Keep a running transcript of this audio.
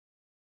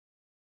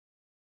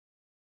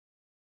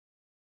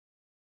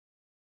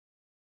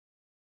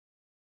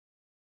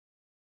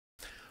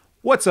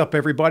What's up,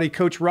 everybody?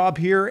 Coach Rob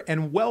here,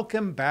 and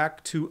welcome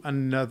back to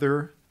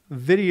another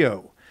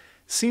video.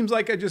 Seems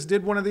like I just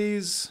did one of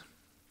these,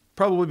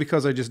 probably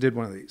because I just did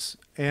one of these.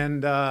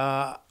 And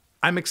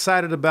I'm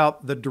excited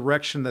about the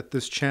direction that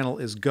this channel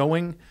is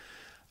going.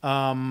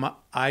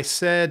 I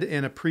said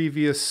in a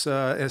previous,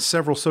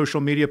 several social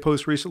media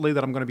posts recently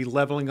that I'm going to be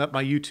leveling up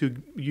my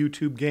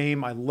YouTube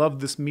game. I love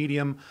this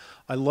medium.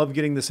 I love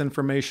getting this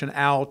information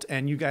out,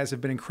 and you guys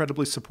have been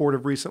incredibly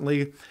supportive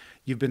recently.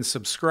 You've been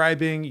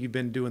subscribing, you've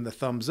been doing the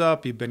thumbs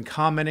up, you've been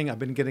commenting. I've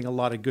been getting a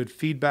lot of good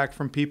feedback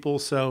from people.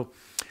 So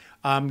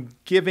I'm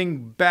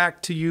giving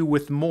back to you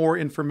with more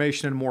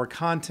information and more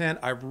content.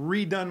 I've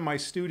redone my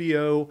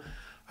studio.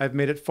 I've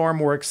made it far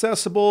more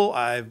accessible.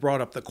 I've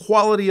brought up the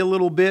quality a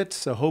little bit.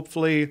 So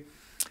hopefully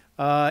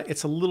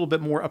it's a little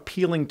bit more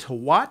appealing to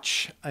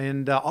watch.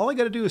 And all I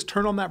got to do is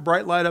turn on that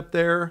bright light up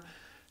there,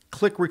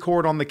 click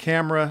record on the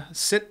camera,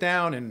 sit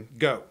down and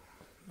go.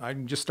 I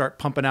can just start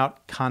pumping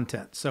out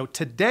content. So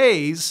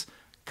today's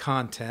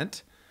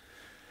content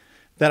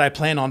that I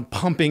plan on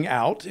pumping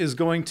out is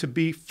going to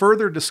be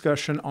further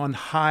discussion on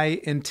high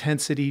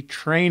intensity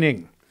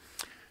training.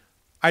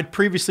 I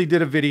previously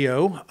did a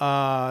video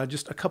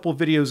just a couple of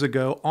videos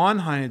ago on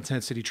high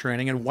intensity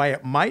training and why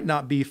it might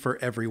not be for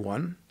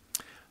everyone,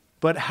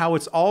 but how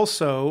it's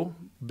also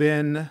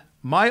been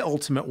my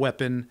ultimate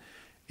weapon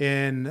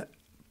in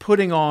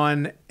putting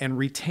on and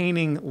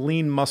retaining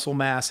lean muscle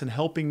mass and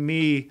helping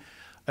me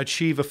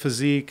achieve a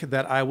physique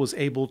that I was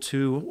able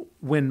to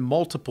win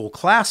multiple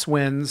class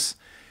wins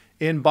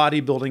in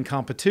bodybuilding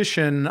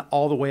competition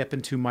all the way up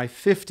into my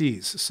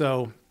 50s.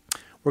 So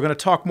we're going to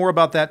talk more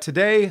about that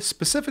today.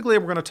 Specifically,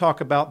 we're going to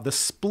talk about the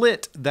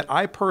split that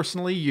I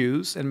personally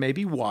use and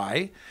maybe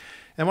why.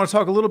 And I want to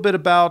talk a little bit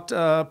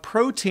about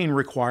protein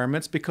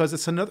requirements because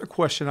it's another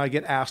question I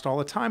get asked all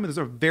the time. And there's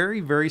a very,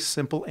 very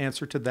simple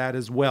answer to that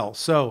as well.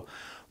 So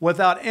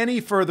without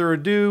any further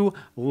ado,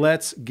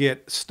 let's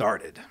get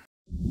started.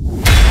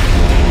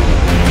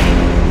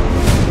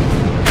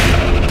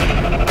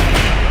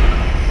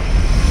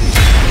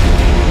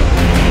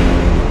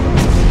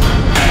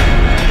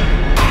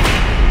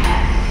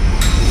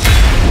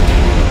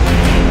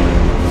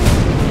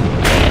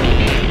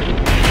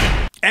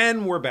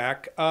 And we're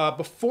back.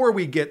 Before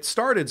we get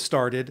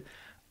started,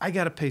 I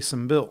got to pay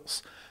some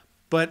bills.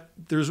 But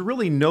there's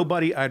really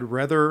nobody I'd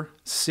rather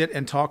sit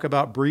and talk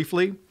about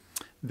briefly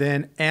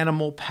than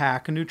Animal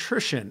Pack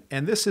Nutrition.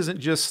 And this isn't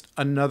just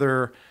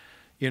another,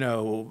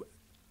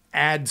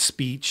 ad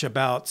speech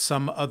about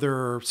some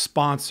other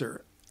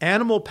sponsor.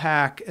 Animal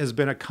Pack has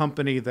been a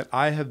company that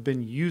I have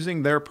been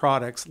using their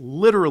products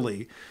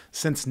literally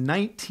since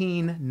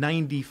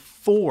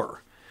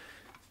 1994.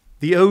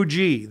 The OG,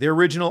 the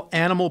original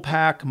Animal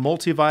Pack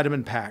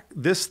multivitamin pack.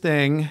 This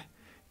thing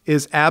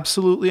is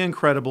absolutely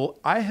incredible.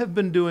 I have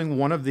been doing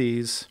one of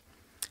these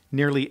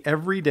nearly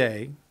every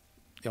day.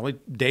 The only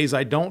days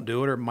I don't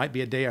do it, or it might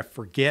be a day I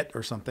forget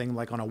or something,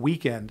 like on a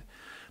weekend.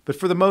 But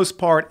for the most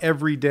part,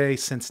 every day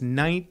since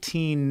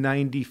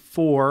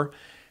 1994.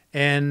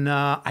 And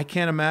I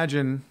can't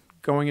imagine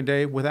going a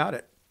day without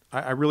it.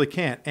 I really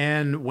can't.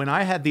 And when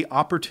I had the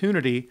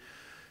opportunity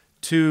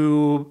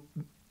to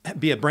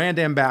be a brand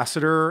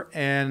ambassador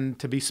and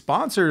to be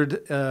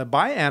sponsored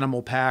by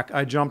Animal Pack,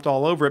 I jumped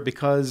all over it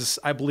because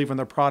I believe in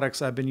their products.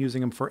 I've been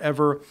using them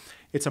forever.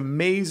 It's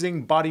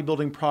amazing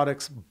bodybuilding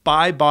products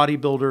by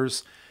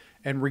bodybuilders.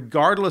 And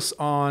regardless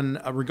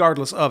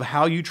of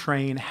how you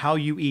train, how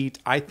you eat,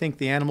 I think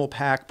the Animal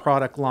Pack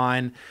product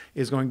line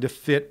is going to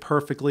fit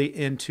perfectly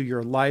into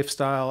your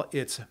lifestyle.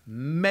 It's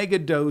mega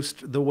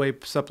dosed the way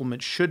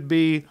supplements should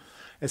be,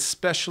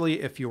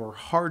 especially if you're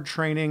hard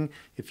training,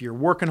 if you're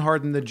working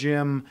hard in the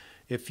gym,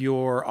 if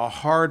you're a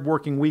hard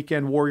working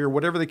weekend warrior,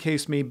 whatever the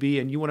case may be,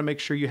 and you want to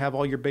make sure you have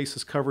all your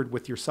bases covered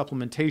with your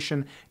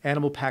supplementation,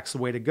 Animal Pack's the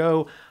way to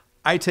go.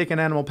 I take an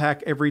Animal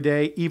Pack every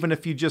day. Even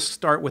if you just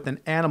start with an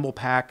Animal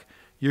Pack,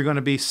 you're going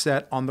to be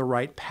set on the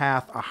right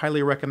path. I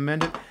highly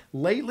recommend it.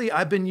 Lately,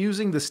 I've been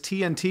using this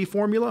TNT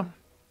formula.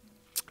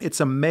 It's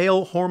a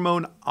male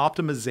hormone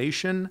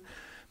optimization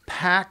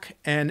pack,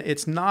 and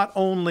it's not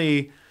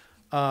only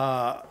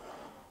compounds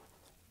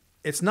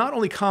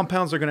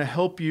that are going to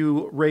help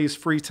you raise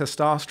free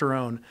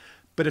testosterone,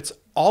 but it's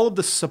all of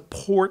the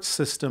support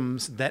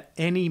systems that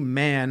any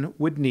man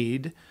would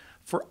need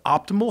for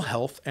optimal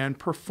health and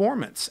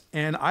performance.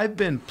 And I've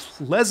been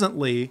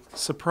pleasantly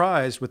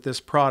surprised with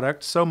this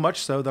product, so much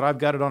so that I've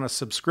got it on a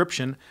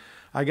subscription.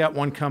 I got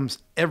one comes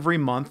every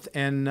month,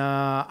 and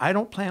I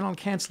don't plan on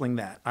canceling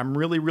that. I'm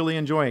really, really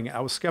enjoying it. I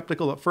was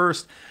skeptical at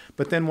first,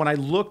 but then when I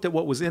looked at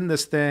what was in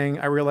this thing,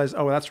 I realized,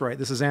 oh, that's right,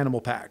 this is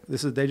Animal Pack.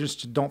 They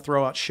just don't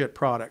throw out shit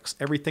products.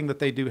 Everything that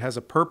they do has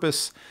a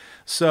purpose.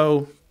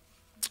 So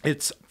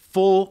it's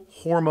full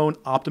hormone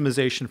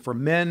optimization for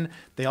men.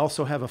 They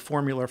also have a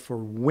formula for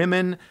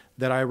women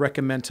that I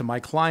recommend to my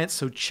clients.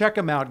 So check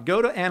them out.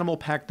 Go to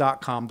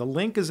animalpack.com. The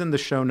link is in the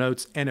show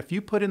notes. And if you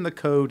put in the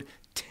code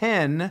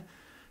 10,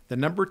 the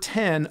number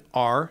 10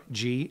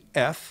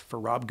 RGF for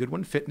Rob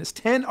Goodwin Fitness,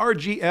 10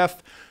 RGF,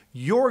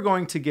 you're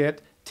going to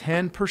get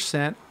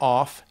 10%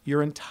 off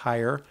your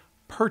entire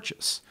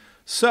purchase.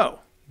 So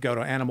go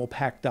to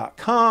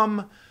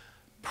animalpack.com,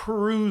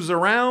 peruse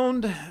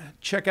around,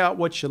 check out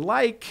what you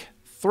like,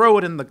 throw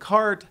it in the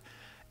cart,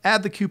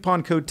 add the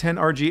coupon code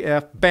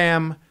 10RGF,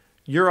 bam,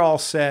 you're all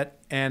set,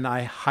 and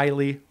I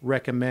highly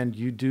recommend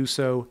you do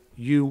so.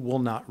 You will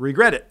not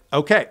regret it.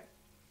 Okay,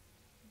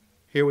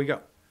 here we go.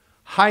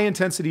 High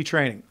intensity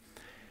training.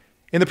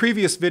 In a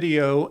previous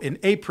video,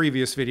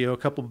 a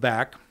couple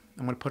back,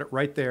 I'm going to put it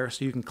right there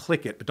so you can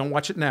click it, but don't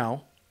watch it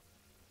now.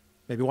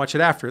 Maybe watch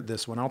it after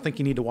this one. I don't think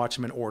you need to watch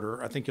them in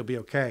order. I think you'll be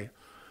okay.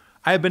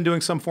 I have been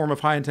doing some form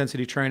of high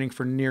intensity training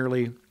for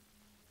nearly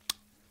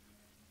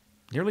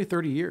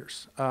 30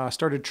 years.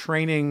 Started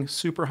training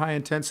super high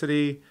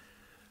intensity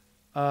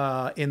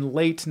in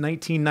late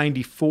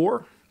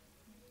 1994.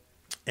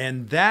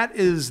 And that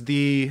is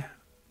the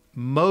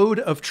mode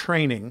of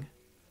training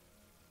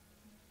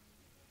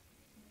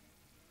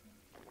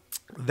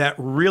that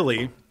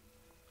really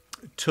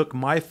took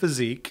my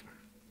physique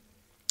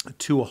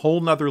to a whole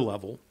nother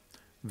level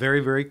very,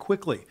 very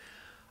quickly.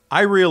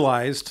 I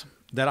realized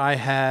that I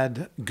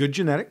had good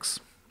genetics,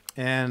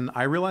 and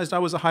I realized I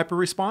was a hyper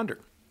responder.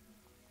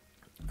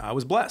 I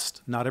was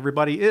blessed. Not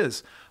everybody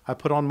is. I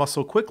put on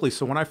muscle quickly.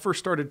 So when I first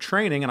started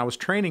training, and I was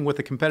training with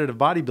a competitive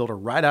bodybuilder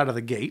right out of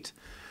the gate,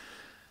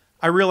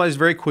 I realized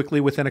very quickly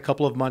within a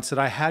couple of months that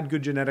I had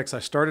good genetics. I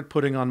started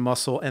putting on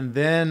muscle, and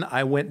then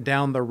I went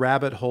down the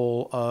rabbit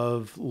hole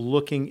of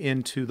looking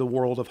into the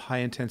world of high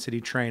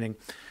intensity training.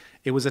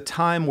 It was a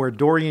time where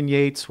Dorian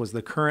Yates was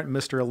the current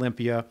Mr.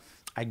 Olympia.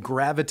 I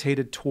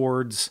gravitated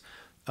towards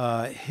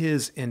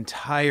his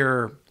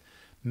entire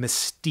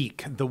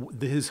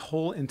mystique. His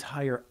whole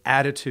entire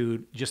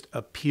attitude just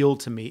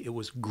appealed to me. It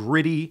was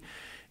gritty.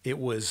 It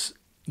was,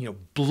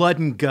 blood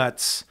and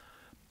guts,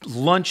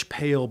 lunch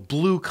pail,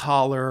 blue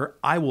collar,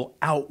 I will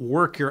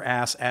outwork your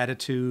ass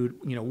attitude,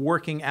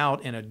 working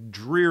out in a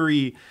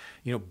dreary,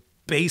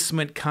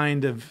 basement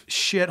kind of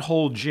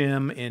shithole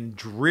gym in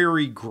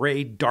dreary,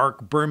 gray,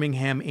 dark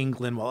Birmingham,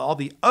 England, while all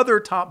the other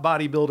top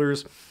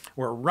bodybuilders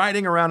were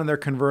riding around in their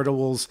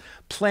convertibles,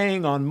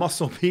 playing on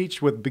Muscle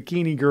Beach with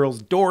bikini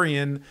girls.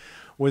 Dorian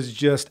was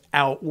just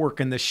out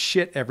working the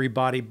shit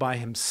everybody by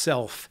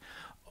himself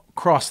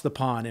across the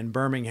pond in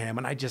Birmingham.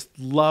 And I just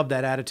loved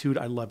that attitude.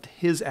 I loved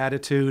his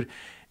attitude.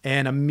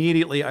 And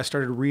immediately I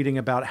started reading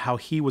about how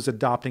he was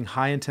adopting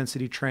high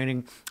intensity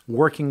training,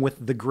 working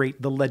with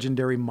the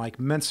legendary Mike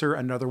Mentzer,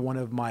 another one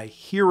of my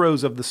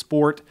heroes of the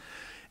sport.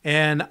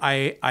 And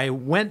I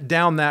went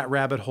down that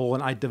rabbit hole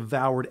and I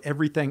devoured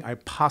everything I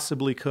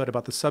possibly could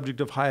about the subject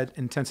of high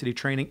intensity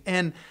training.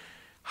 And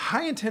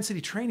high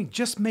intensity training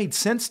just made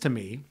sense to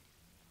me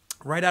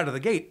right out of the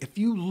gate. If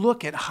you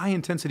look at high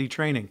intensity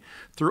training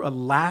through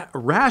a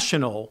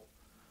rational,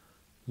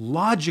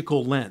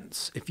 logical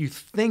lens, if you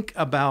think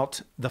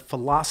about the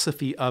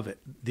philosophy of it,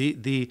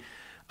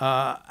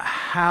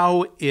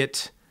 how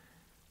it,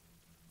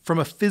 from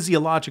a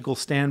physiological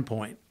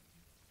standpoint,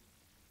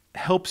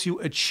 helps you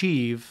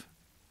achieve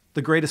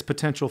the greatest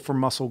potential for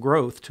muscle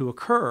growth to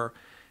occur,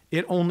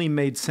 it only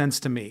made sense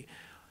to me.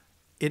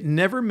 It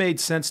never made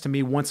sense to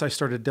me once I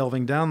started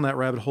delving down that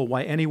rabbit hole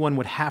why anyone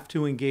would have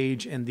to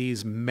engage in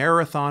these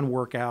marathon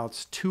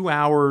workouts, 2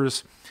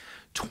 hours,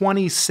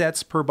 20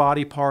 sets per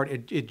body part.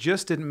 It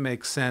just didn't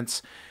make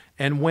sense.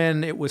 And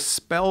when it was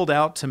spelled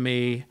out to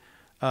me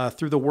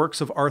through the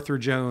works of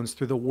arthurjones,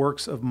 through the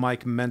works of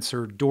Mike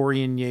Mentzer,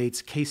 Dorian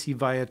Yates, Casey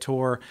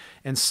Viator,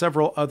 and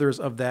several others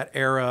of that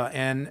era,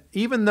 and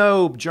even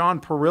though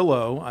John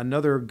Perillo,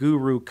 another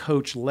guru,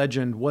 coach,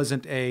 legend,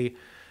 wasn't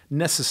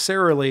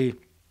necessarily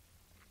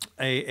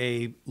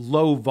a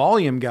low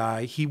volume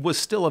guy, he was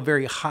still a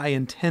very high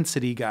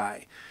intensity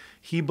guy.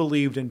 He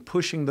believed in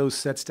pushing those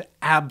sets to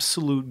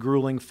absolute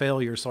grueling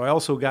failure. So I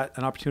also got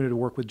an opportunity to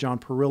work with John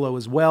Perillo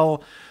as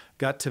well.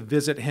 Got to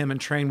visit him and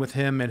train with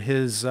him at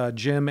his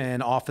gym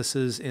and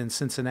offices in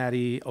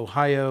Cincinnati,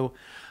 Ohio.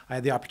 I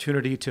had the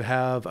opportunity to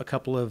have a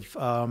couple of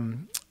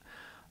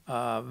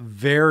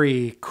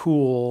very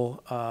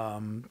cool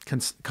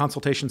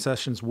consultation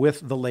sessions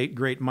with the late,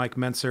 great Mike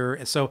Mentzer.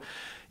 And so,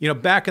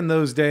 back in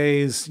those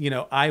days,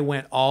 I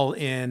went all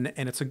in,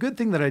 and it's a good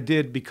thing that I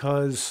did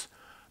because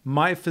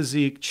my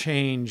physique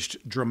changed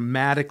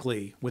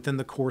dramatically within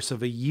the course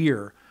of a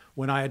year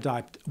when I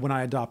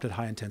adopted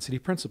high intensity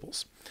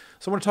principles.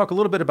 So I want to talk a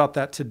little bit about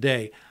that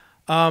today.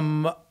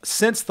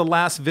 Since the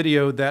last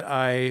video that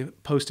I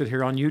posted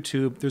here on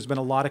YouTube, there's been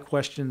a lot of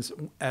questions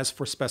as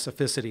for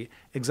specificity.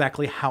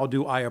 Exactly how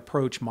do I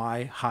approach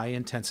my high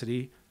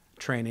intensity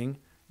training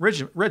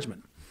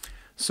regimen?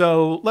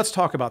 So let's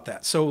talk about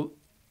that. So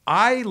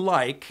I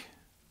like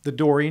the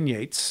Dorian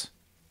Yates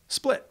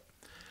split.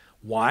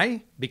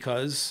 Why?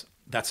 Because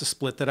that's a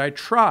split that I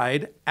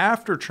tried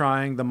after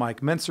trying the Mike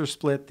Mentzer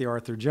split, the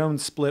arthurjones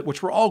split,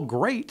 which were all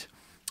great.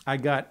 I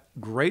got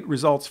great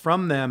results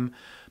from them.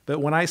 But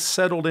when I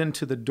settled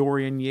into the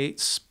Dorian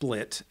Yates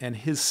split and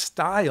his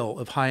style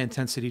of high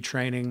intensity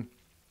training,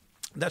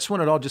 that's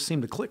when it all just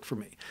seemed to click for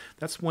me.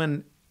 That's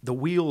when the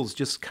wheels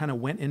just kind of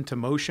went into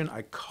motion.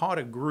 I caught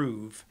a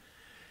groove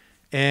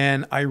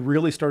and I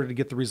really started to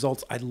get the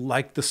results. I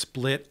liked the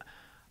split.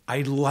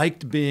 I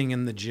liked being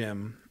in the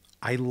gym.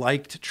 I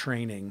liked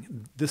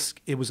training.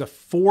 It was a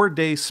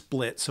 4-day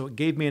split, so it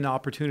gave me an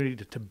opportunity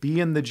to be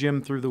in the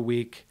gym through the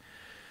week,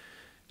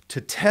 to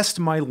test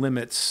my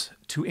limits,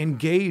 to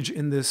engage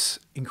in this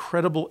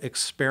incredible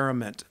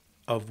experiment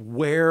of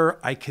where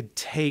I could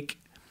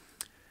take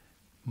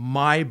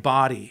my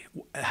body,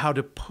 how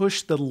to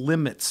push the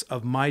limits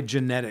of my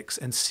genetics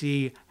and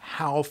see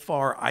how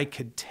far I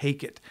could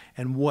take it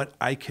and what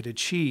I could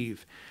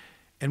achieve.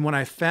 And when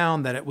I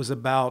found that it was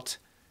about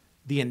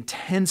the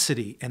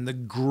intensity and the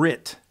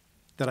grit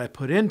that I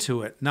put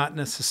into it, not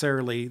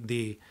necessarily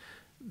the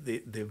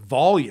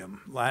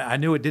volume, I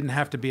knew it didn't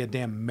have to be a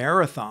damn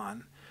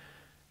marathon,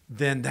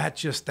 then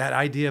that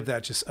idea of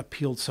that just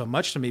appealed so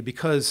much to me,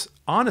 because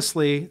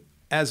honestly,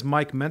 as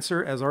Mike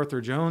Mentzer, as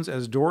Arthurjones,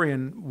 as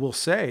Dorian will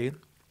say,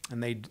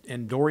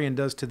 and Dorian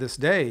does to this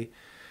day,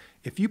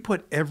 if you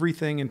put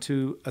everything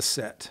into a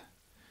set,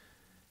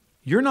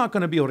 you're not going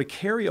to be able to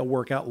carry a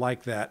workout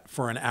like that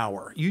for an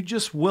hour. You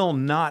just will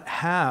not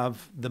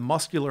have the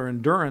muscular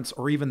endurance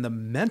or even the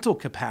mental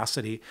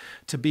capacity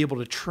to be able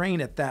to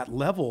train at that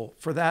level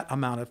for that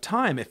amount of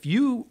time. If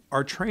you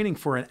are training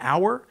for an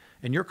hour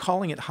and you're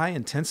calling it high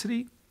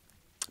intensity,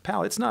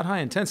 pal, it's not high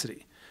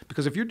intensity.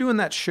 Because if you're doing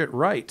that shit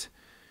right,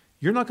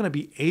 you're not going to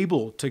be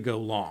able to go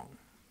long,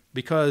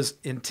 because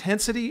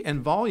intensity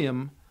and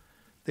volume,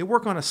 they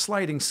work on a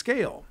sliding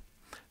scale.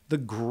 The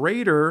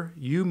greater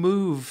you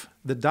move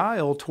the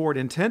dial toward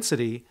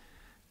intensity,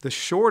 the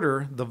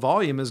shorter the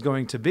volume is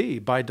going to be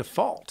by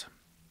default.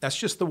 That's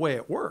just the way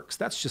it works.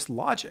 That's just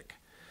logic.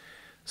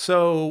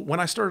 So when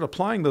I started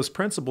applying those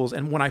principles,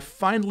 and when I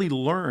finally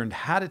learned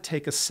how to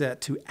take a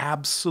set to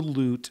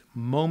absolute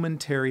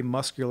momentary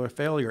muscular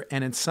failure,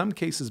 and in some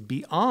cases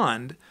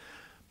beyond,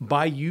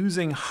 by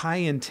using high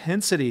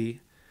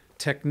intensity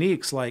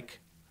techniques like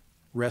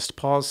rest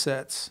pause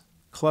sets,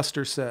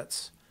 cluster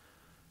sets,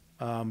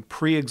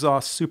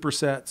 pre-exhaust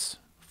supersets,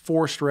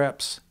 forced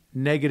reps,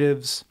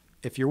 negatives.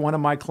 If you're one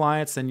of my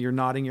clients, then you're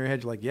nodding your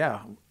head. You're like,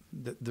 yeah,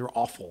 they're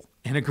awful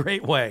in a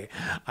great way.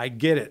 I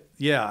get it.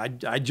 Yeah,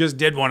 I just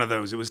did one of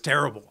those. It was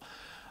terrible.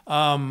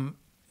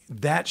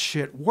 That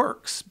shit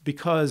works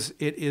because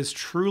it is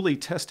truly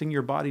testing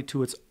your body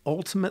to its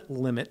ultimate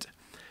limit,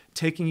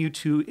 taking you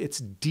to its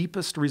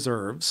deepest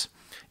reserves.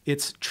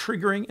 It's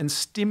triggering and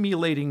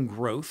stimulating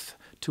growth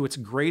to its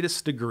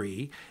greatest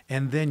degree,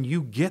 and then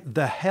you get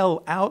the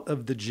hell out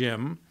of the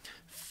gym,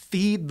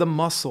 feed the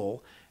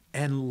muscle,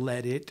 and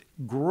let it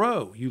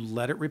grow. You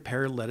let it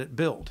repair, let it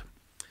build.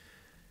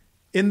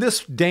 In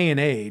this day and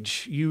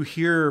age, you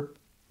hear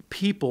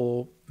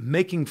people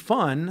making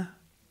fun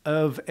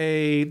of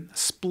a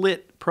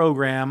split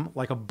program,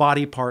 like a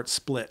body part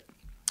split.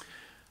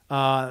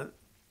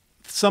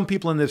 Some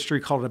people in the industry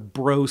call it a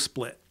bro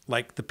split.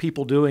 Like the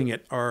people doing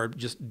it are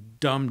just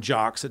dumb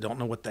jocks that don't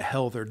know what the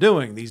hell they're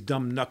doing. These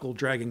dumb knuckle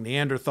dragging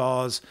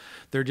Neanderthals.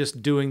 They're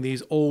just doing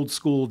these old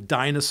school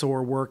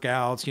dinosaur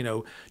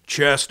workouts,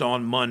 chest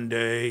on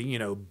Monday,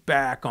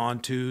 back on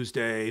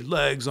Tuesday,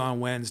 legs on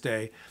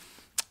Wednesday.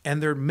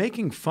 And they're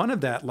making fun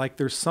of that like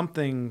there's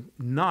something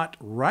not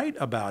right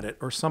about it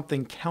or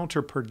something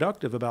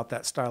counterproductive about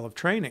that style of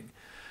training.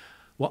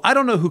 Well, I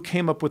don't know who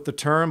came up with the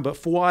term, but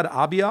Fouad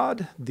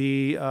Abiad,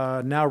 the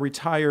now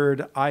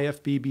retired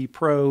IFBB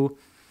pro,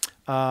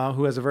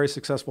 who has a very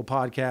successful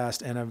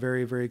podcast and a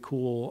very, very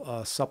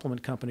cool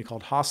supplement company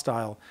called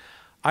Hostile,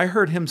 I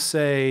heard him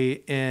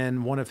say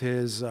in one of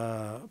his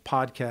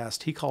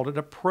podcasts, he called it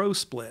a pro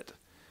split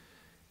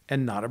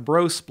and not a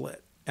bro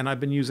split. And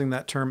I've been using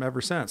that term ever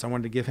since. I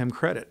wanted to give him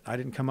credit. I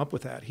didn't come up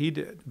with that. He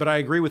did. But I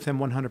agree with him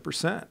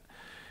 100%.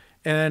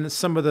 And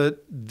some of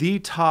the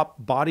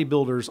top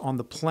bodybuilders on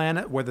the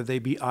planet, whether they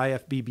be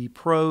IFBB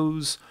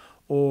pros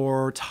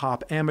or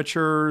top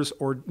amateurs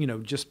or,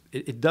 just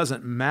it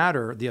doesn't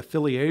matter, the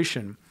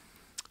affiliation,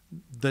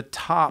 the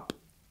top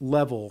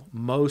level,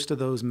 most of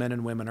those men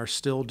and women are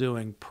still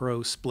doing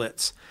pro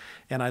splits.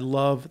 And I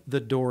love the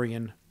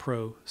Dorian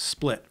pro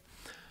split.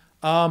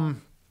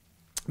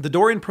 The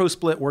Dorian pro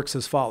split works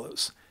as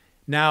follows.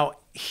 Now,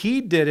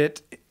 he did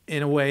it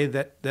in a way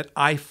that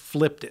I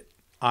flipped it.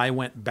 I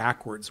went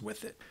backwards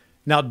with it.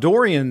 Now,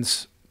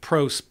 Dorian's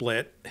pro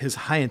split, his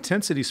high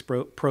intensity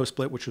pro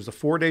split, which was a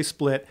 4-day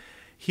split,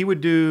 he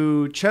would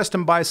do chest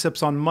and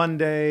biceps on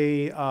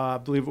Monday. I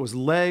believe it was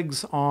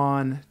legs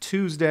on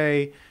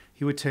Tuesday.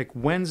 He would take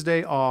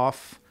Wednesday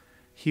off.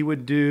 He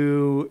would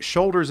do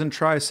shoulders and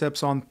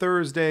triceps on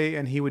Thursday,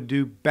 and he would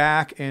do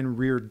back and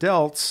rear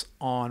delts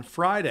on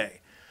Friday.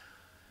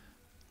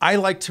 I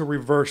like to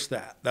reverse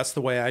that. That's the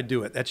way I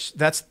do it.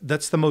 That's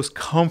the most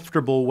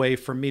comfortable way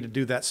for me to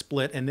do that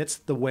split, and it's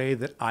the way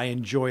that I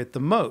enjoy it the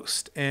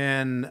most.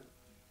 And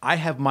I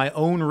have my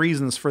own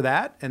reasons for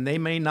that, and they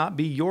may not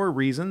be your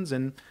reasons,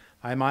 and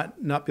I might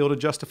not be able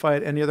to justify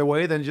it any other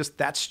way than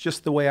that's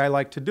just the way I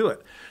like to do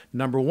it.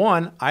 Number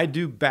one, I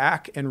do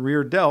back and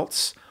rear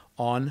delts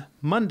on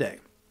Monday.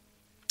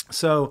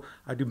 So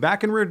I do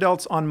back and rear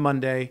delts on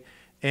Monday,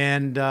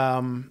 and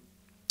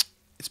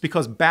it's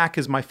because back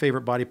is my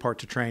favorite body part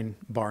to train,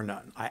 bar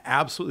none. I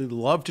absolutely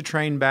love to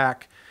train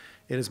back.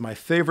 It is my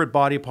favorite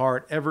body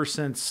part ever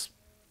since,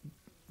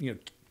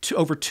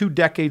 over 2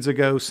 decades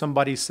ago,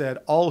 somebody said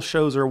all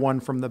shows are won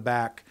from the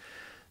back.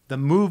 The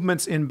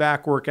movements in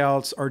back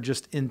workouts are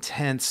just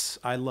intense.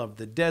 I love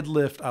the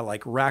deadlift. I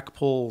like rack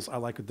pulls. I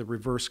like the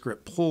reverse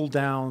grip pull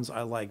downs.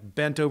 I like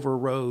bent over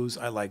rows.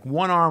 I like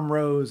one arm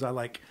rows. I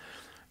like,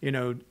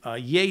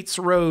 Yates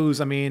rows.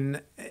 I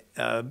mean,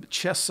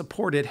 chest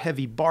supported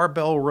heavy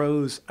barbell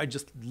rows. I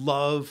just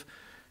love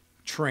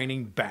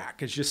training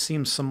back. It just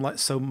seems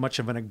so much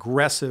of an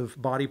aggressive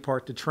body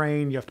part to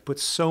train. You have to put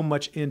so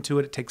much into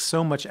it. It takes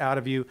so much out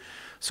of you.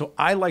 So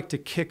I like to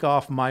kick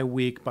off my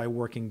week by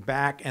working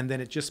back, and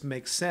then it just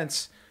makes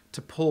sense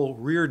to pull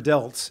rear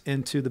delts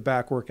into the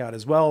back workout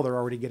as well. They're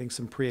already getting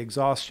some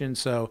pre-exhaustion,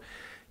 so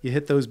you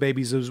hit those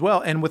babies as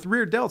well. And with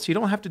rear delts, you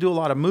don't have to do a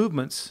lot of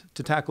movements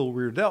to tackle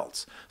rear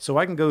delts. So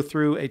I can go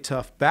through a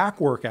tough back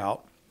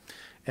workout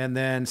and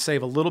then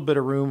save a little bit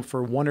of room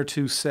for 1 or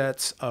 2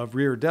 sets of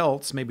rear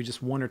delts, maybe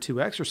just 1 or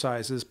 2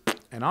 exercises,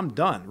 and I'm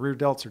done. Rear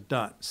delts are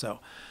done. So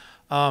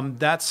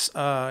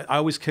I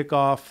always kick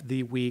off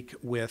the week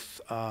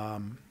with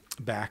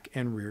back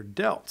and rear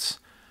delts.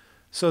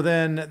 So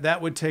then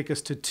that would take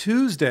us to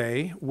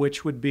Tuesday,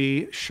 which would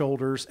be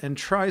shoulders and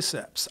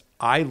triceps.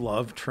 I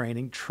love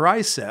training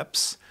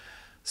triceps.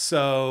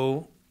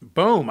 So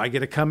boom, I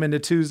get to come into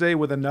Tuesday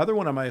with another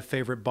one of my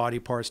favorite body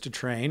parts to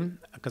train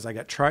because I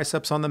got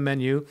triceps on the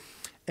menu.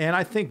 And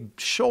I think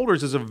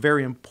shoulders is a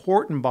very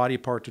important body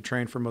part to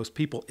train for most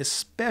people,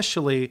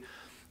 especially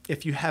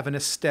if you have an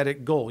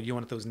aesthetic goal. You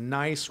want those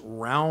nice,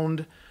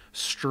 round,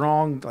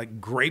 strong,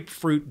 like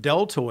grapefruit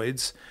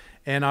deltoids.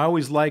 And I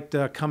always liked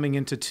coming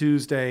into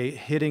Tuesday,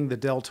 hitting the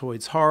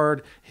deltoids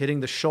hard, hitting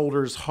the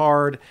shoulders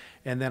hard.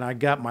 And then I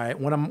got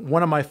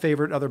one of my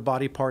favorite other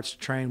body parts to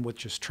train,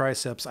 which is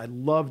triceps. I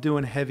love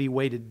doing heavy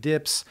weighted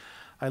dips.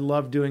 I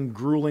love doing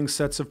grueling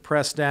sets of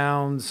press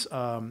downs,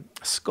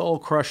 skull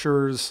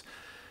crushers,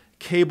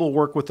 cable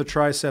work with the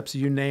triceps,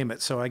 you name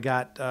it. So I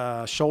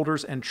got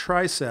shoulders and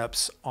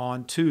triceps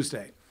on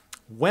Tuesday.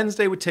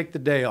 Wednesday would take the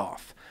day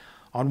off.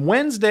 On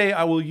Wednesday,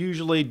 I will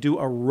usually do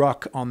a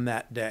ruck on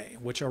that day,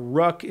 which a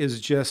ruck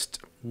is just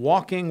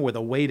walking with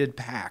a weighted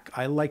pack.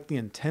 I like the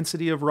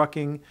intensity of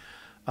rucking.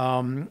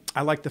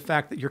 I like the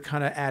fact that you're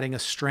kind of adding a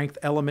strength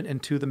element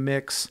into the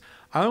mix.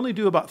 I only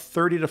do about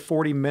 30 to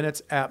 40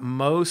 minutes at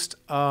most.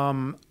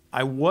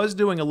 I was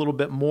doing a little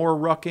bit more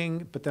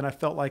rucking, but then I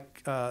felt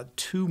like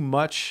too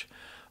much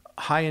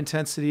high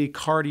intensity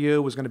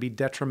cardio was going to be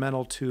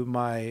detrimental to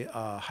my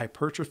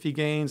hypertrophy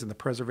gains and the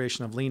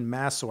preservation of lean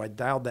mass. So I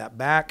dialed that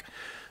back.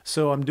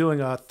 So I'm doing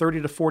a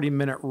 30 to 40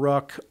 minute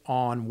ruck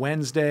on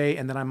Wednesday,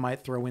 and then I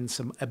might throw in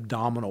some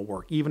abdominal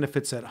work, even if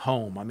it's at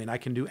home. I mean, I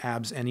can do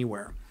abs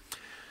anywhere.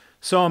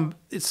 So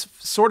it's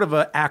sort of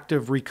an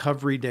active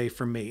recovery day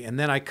for me. And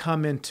then I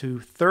come into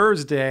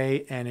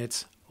Thursday and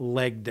it's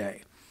leg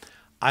day.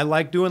 I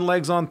like doing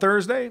legs on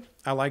Thursday.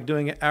 I like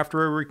doing it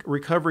after a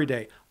recovery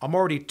day. I'm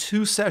already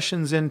 2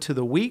 sessions into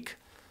the week.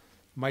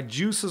 My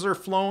juices are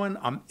flowing.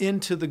 I'm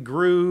into the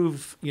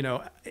groove.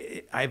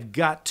 I've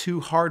got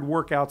 2 hard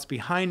workouts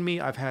behind me.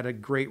 I've had a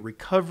great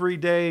recovery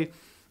day.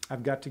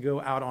 I've got to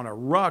go out on a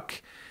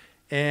ruck,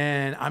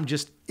 and I'm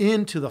just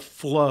into the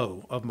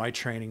flow of my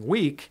training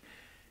week.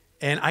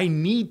 And I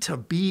need to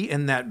be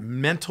in that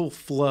mental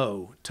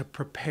flow to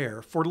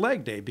prepare for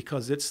leg day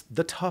because it's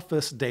the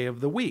toughest day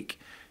of the week.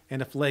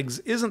 And if legs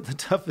isn't the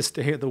toughest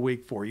day of the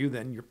week for you,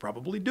 then you're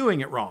probably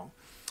doing it wrong.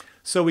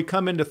 So we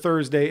come into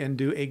Thursday and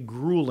do a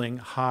grueling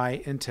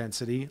high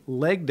intensity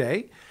leg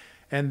day.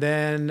 And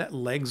then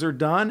legs are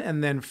done.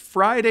 And then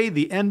Friday,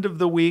 the end of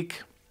the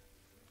week,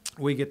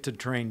 we get to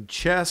train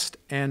chest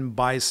and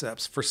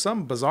biceps. For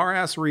some bizarre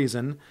ass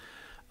reason,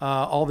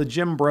 all the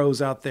gym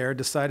bros out there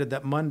decided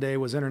that Monday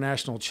was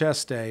International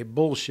Chest Day.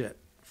 Bullshit.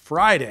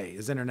 Friday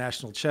is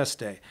International Chest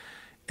Day.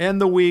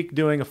 End the week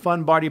doing a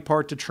fun body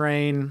part to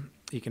train.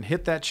 You can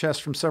hit that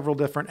chest from several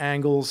different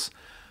angles.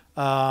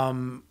 You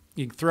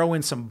can throw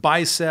in some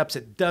biceps.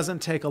 It doesn't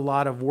take a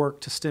lot of work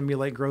to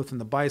stimulate growth in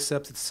the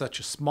biceps. It's such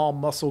a small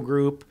muscle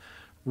group.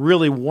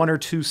 Really, 1 or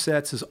 2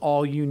 sets is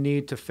all you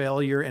need to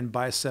failure, and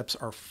biceps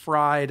are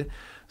fried.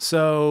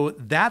 So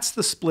that's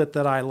the split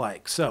that I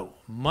like. So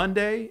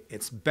Monday,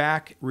 it's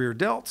back, rear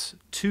delts.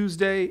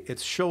 Tuesday,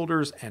 it's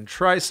shoulders and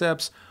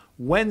triceps.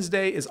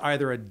 Wednesday is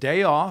either a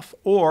day off,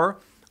 or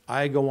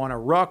I go on a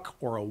ruck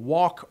or a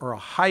walk or a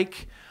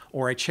hike,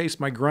 or I chase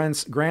my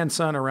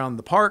grandson around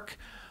the park,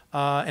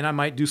 and I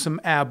might do some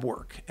ab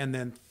work. And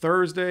then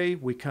Thursday,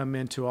 we come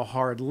into a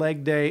hard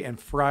leg day, and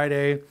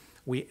Friday,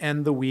 we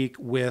end the week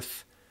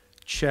with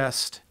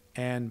chest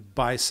and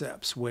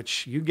biceps,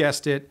 which, you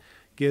guessed it,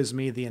 gives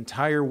me the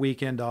entire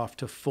weekend off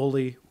to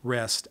fully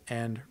rest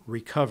and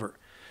recover.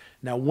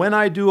 Now, when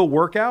I do a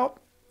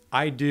workout,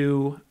 I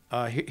do,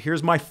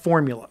 here's my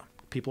formula.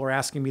 People are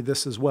asking me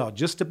this as well.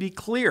 Just to be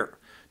clear,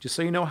 just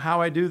so you know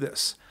how I do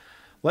this.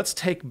 Let's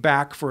take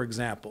back, for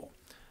example.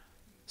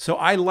 So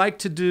I like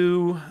to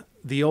do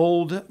the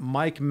old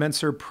Mike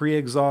Mentzer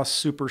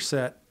pre-exhaust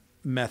superset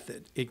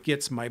method. It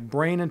gets my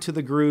brain into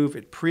the groove.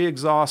 It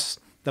pre-exhausts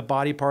the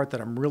body part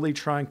that I'm really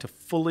trying to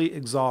fully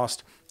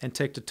exhaust and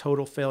take to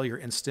total failure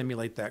and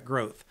stimulate that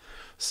growth.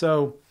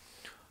 So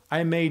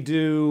I may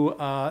do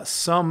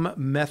some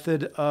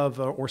method of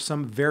or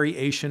some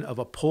variation of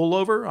a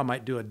pullover. I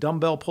might do a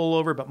dumbbell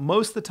pullover, but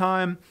most of the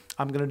time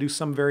I'm going to do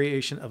some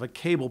variation of a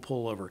cable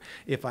pullover.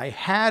 If I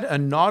had a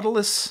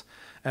Nautilus,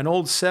 an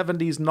old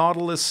 70s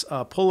Nautilus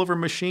pullover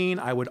machine,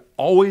 I would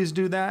always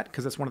do that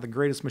because it's one of the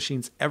greatest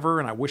machines ever,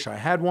 and I wish I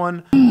had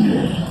one.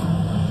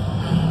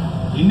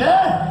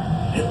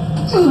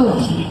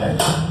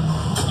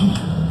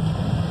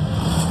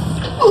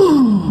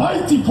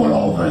 Mighty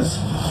pullovers.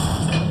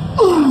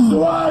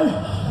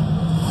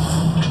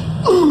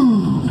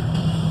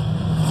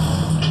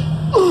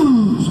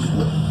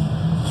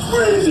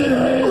 Freeze it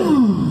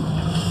in.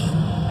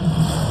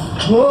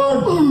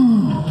 Good.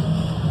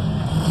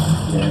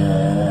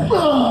 Yeah.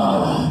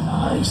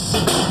 Nice.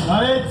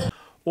 Got it.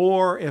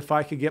 Or if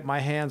I could get my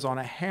hands on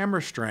a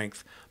hammer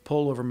strength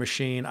pullover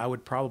machine, I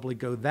would probably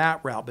go that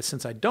route. But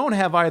since I don't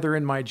have either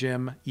in my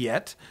gym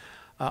yet,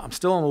 I'm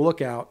still on the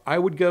lookout, I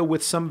would go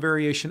with some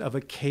variation of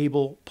a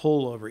cable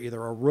pullover,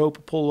 either a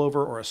rope pullover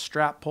or a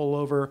strap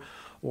pullover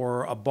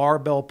or a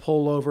barbell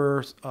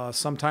pullover,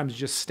 sometimes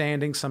just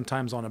standing,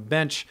 sometimes on a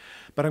bench.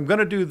 But I'm going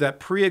to do that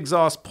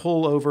pre-exhaust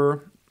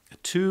pullover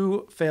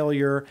to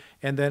failure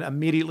and then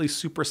immediately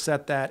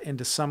superset that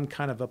into some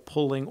kind of a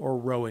pulling or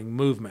rowing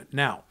movement.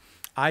 Now,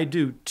 I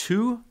do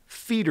 2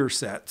 feeder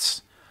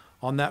sets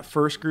on that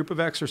first group of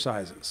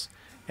exercises,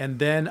 and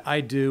then I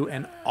do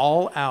an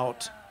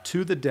all-out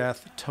to the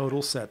death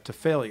total set to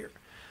failure.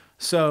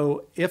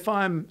 So if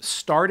I'm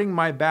starting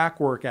my back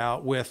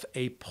workout with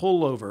a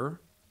pullover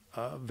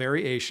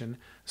variation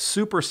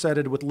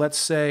supersetted with, let's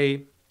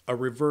say, a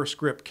reverse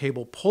grip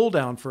cable pull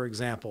down, for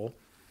example,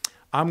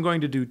 I'm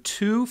going to do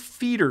 2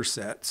 feeder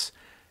sets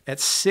at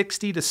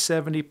 60 to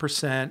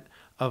 70%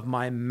 of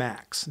my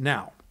max.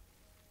 Now,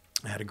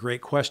 I had a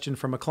great question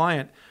from a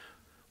client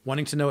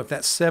wanting to know if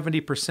that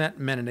 70%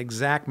 meant an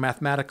exact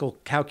mathematical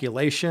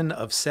calculation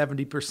of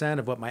 70%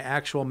 of what my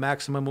actual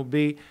maximum will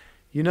be.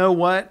 You know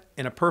what?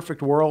 In a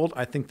perfect world,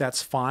 I think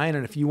that's fine.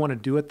 And if you want to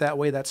do it that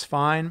way, that's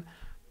fine.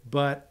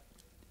 But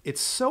it's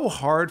so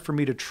hard for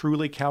me to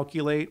truly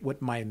calculate what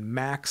my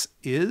max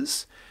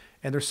is.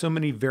 And there's so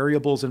many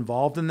variables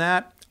involved in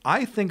that.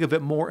 I think of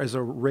it more as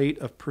a rate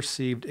of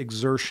perceived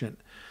exertion.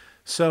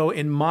 So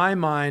in my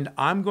mind,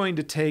 I'm going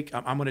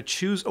to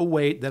choose a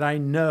weight that I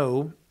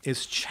know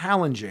is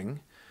challenging,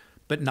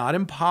 but not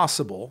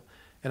impossible.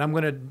 And I'm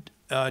going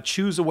to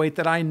choose a weight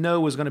that I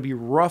know is going to be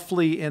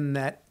roughly in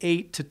that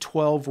 8 to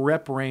 12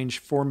 rep range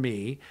for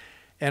me.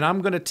 And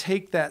I'm going to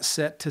take that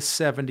set to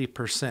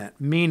 70%,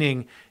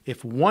 meaning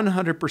if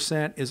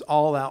 100% is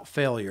all out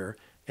failure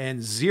and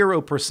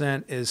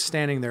 0% is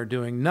standing there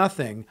doing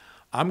nothing,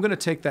 I'm going to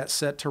take that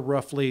set to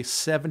roughly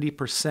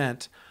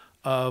 70%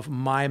 of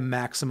my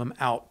maximum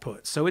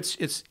output. So it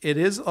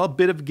is a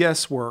bit of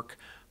guesswork,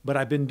 but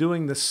I've been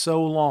doing this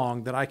so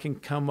long that I can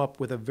come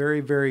up with a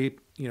very,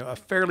 a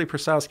fairly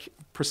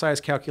precise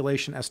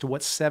calculation as to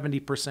what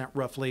 70%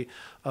 roughly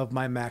of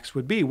my max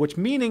would be, which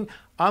meaning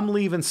I'm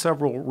leaving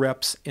several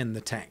reps in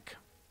the tank.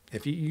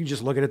 If you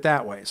just look at it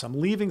that way. So I'm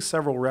leaving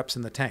several reps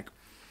in the tank.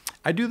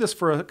 I do this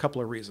for a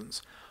couple of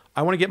reasons.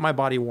 I want to get my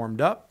body warmed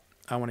up.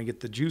 I want to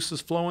get the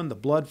juices flowing, the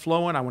blood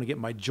flowing. I want to get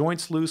my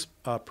joints loose,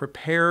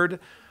 prepared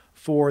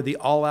for the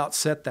all-out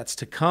set that's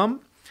to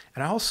come.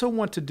 And I also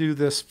want to do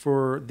this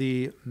for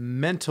the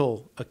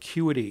mental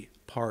acuity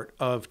part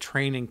of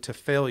training to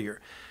failure.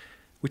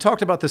 We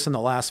talked about this in the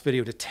last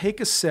video. To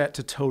take a set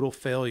to total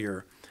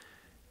failure,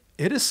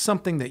 it is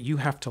something that you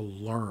have to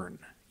learn.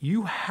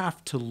 You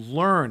have to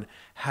learn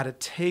how to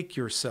take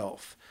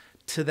yourself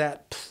to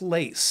that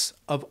place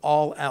of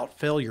all-out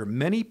failure.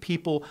 Many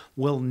people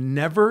will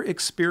never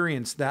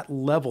experience that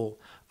level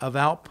of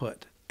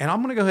output. And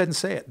I'm going to go ahead and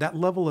say it, that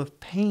level of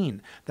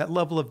pain, that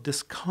level of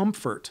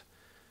discomfort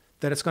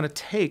that it's going to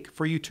take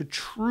for you to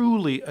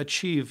truly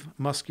achieve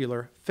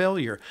muscular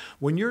failure.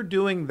 When you're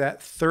doing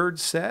that third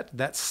set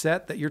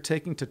that you're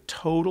taking to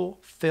total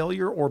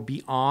failure or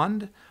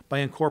beyond by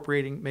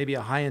incorporating maybe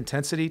a high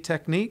intensity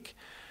technique,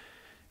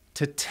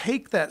 to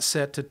take that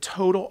set to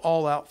total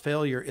all-out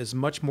failure is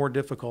much more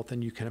difficult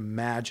than you can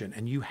imagine.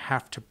 And you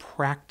have to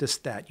practice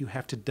that. You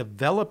have to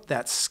develop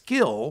that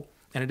skill,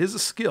 and it is a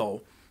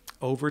skill,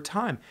 over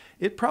time.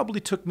 It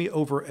probably took me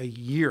over a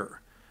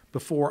year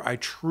before I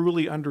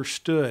truly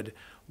understood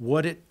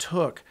what it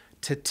took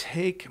to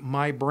take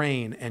my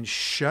brain and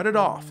shut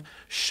off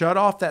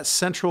that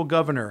central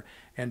governor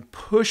and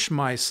push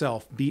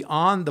myself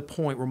beyond the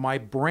point where my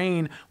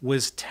brain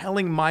was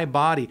telling my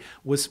body,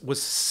 was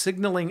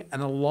signaling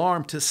an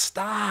alarm to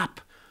stop.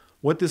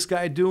 What this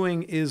guy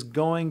doing is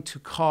going to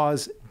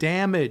cause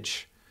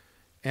damage.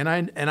 And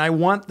I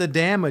want the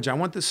damage. I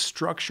want the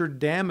structured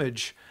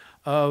damage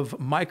of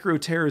micro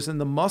tears in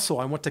the muscle.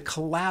 I want to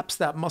collapse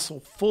that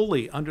muscle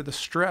fully under the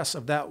stress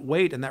of that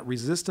weight and that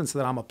resistance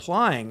that I'm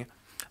applying,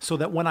 so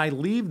that when I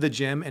leave the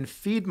gym and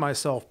feed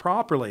myself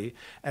properly,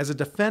 as a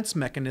defense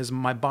mechanism,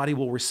 my body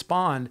will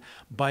respond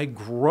by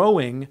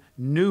growing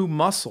new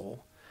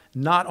muscle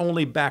not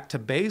only back to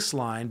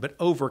baseline, but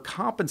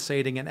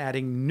overcompensating and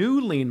adding new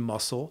lean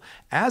muscle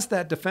as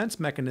that defense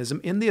mechanism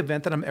in the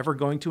event that I'm ever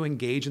going to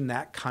engage in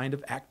that kind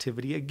of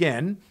activity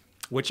again,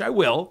 which I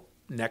will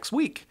next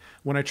week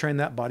when I train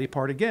that body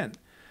part again.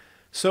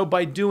 So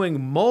by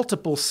doing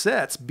multiple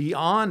sets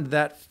beyond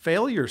that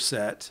failure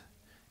set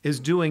is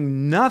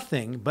doing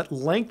nothing but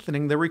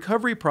lengthening the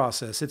recovery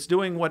process. It's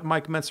doing what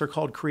Mike Mentzer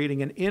called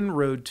creating an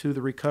inroad to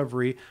the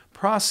recovery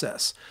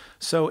process.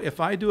 So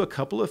if I do a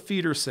couple of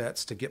feeder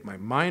sets to get my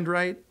mind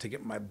right, to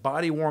get my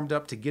body warmed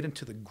up, to get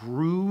into the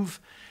groove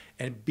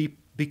and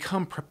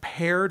become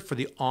prepared for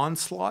the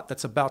onslaught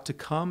that's about to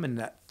come in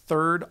that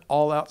third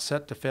all-out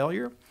set to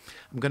failure,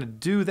 I'm going to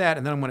do that,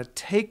 and then I'm going to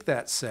take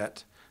that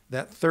set,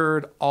 that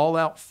third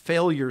all-out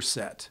failure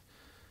set,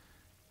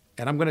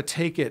 and I'm going to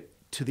take it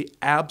to the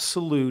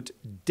absolute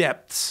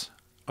depths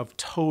of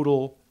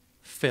total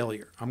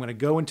failure. I'm going to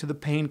go into the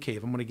pain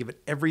cave. I'm going to give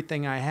it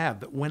everything I have.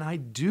 But when I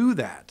do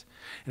that,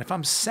 and if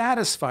I'm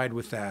satisfied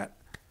with that,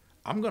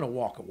 I'm going to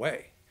walk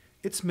away.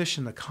 It's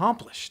mission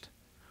accomplished.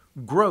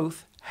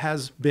 Growth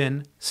has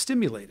been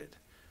stimulated.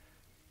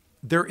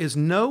 There is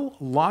no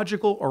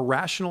logical or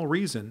rational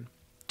reason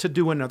to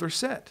do another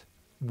set.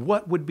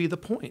 What would be the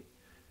point?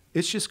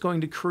 It's just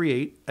going to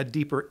create a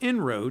deeper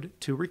inroad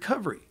to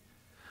recovery.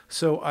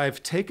 So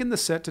I've taken the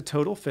set to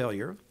total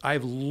failure.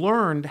 I've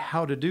learned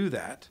how to do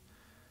that.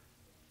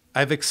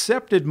 I've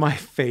accepted my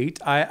fate.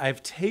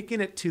 I've taken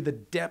it to the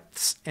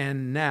depths,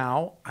 and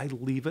now I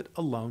leave it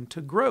alone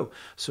to grow.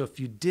 So if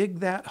you dig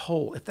that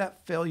hole, if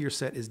that failure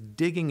set is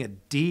digging a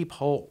deep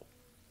hole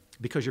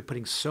because you're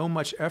putting so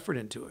much effort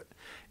into it,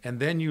 and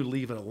then you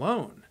leave it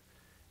alone,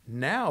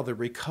 now the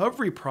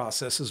recovery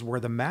process is where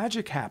the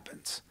magic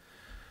happens.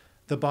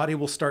 The body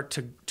will start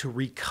to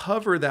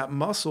recover that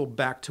muscle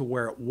back to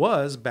where it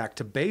was, back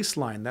to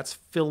baseline. That's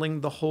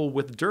filling the hole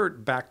with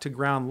dirt back to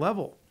ground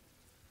level.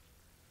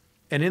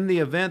 And in the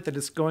event that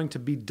it's going to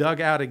be dug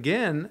out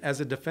again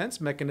as a defense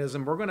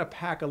mechanism, we're going to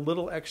pack a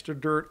little extra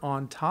dirt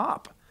on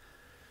top.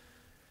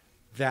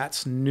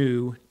 That's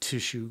new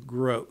tissue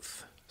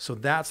growth. So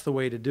that's the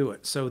way to do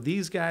it. So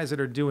these guys that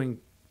are doing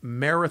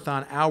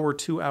marathon hour,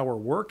 2-hour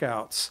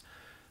workouts,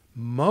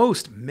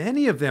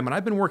 many of them, and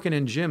I've been working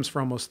in gyms for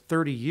almost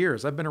 30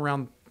 years. I've been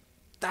around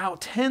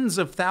tens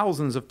of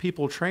thousands of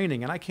people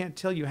training, and I can't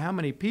tell you how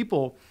many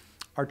people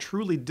are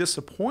truly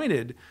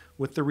disappointed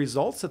with the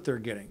results that they're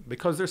getting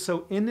because they're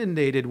so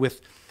inundated with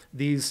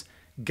these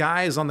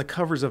guys on the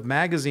covers of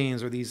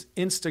magazines or these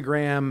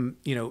Instagram,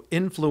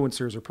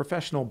 influencers or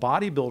professional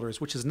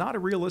bodybuilders, which is not a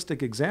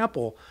realistic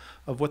example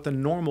of what the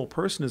normal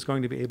person is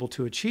going to be able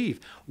to achieve.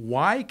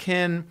 Why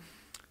can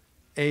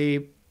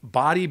a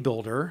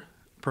bodybuilder,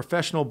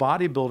 professional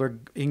bodybuilder,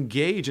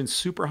 engage in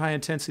super high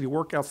intensity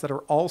workouts that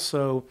are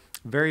also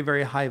very,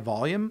 very high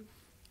volume?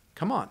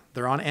 Come on,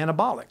 they're on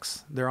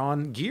anabolics, they're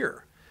on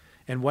gear.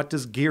 And what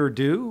does gear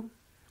do?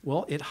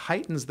 Well, it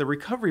heightens the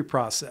recovery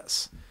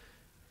process.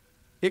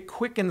 It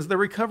quickens the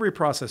recovery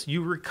process.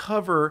 You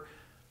recover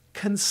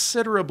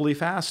considerably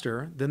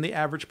faster than the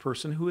average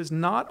person who is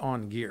not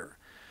on gear.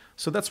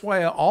 So that's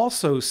why I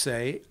also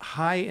say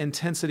high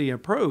intensity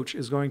approach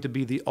is going to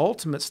be the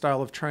ultimate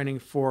style of training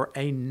for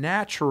a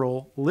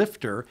natural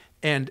lifter,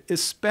 and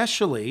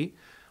especially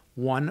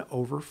one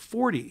over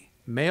 40,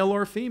 male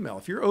or female.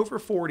 If you're over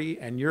 40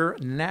 and you're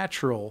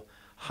natural,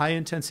 high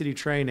intensity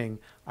training,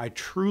 I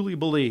truly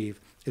believe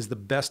is the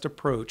best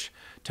approach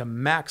to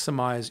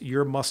maximize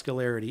your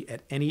muscularity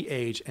at any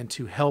age and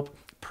to help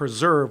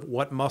preserve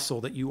what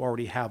muscle that you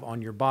already have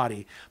on your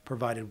body,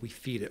 provided we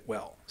feed it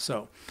well.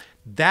 So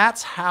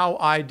that's how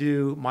I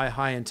do my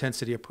high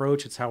intensity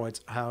approach. It's how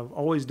I've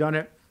always done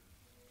it.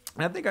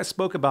 And I think I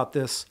spoke about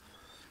this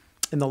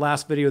in the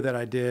last video that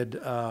I did,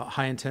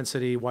 high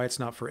intensity, why it's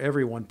not for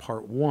everyone,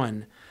 part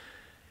 1.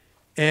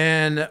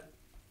 And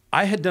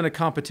I had done a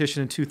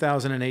competition in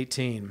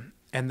 2018,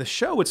 and the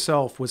show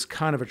itself was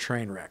kind of a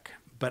train wreck.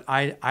 But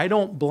I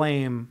don't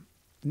blame,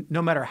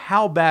 no matter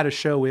how bad a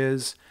show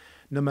is,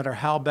 no matter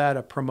how bad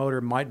a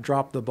promoter might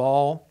drop the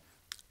ball,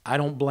 I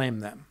don't blame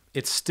them.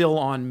 It's still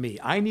on me.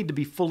 I need to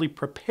be fully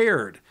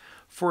prepared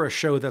for a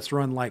show that's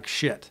run like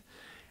shit.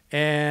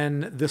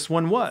 And this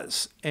one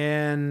was.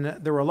 And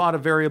there were a lot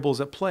of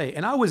variables at play.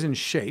 And I was in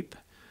shape.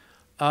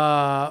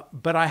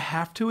 But I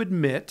have to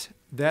admit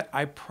that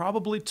I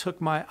probably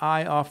took my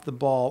eye off the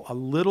ball a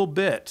little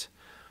bit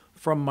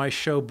from my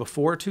show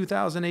before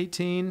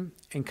 2018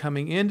 and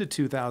coming into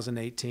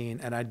 2018.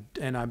 And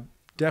I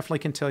definitely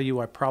can tell you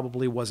I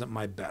probably wasn't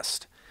my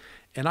best.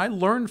 And I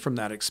learned from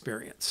that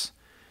experience.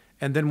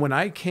 And then when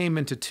I came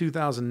into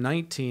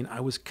 2019, I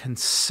was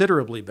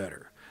considerably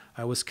better.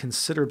 I was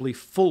considerably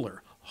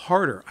fuller,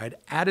 harder. I'd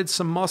added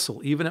some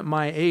muscle, even at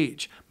my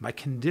age. My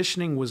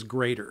conditioning was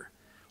greater.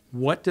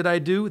 What did I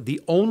do? The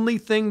only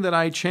thing that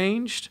I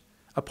changed,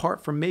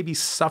 apart from maybe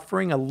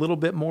suffering a little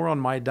bit more on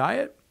my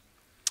diet,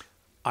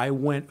 I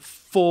went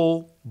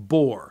full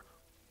bore,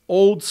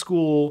 old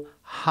school,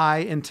 high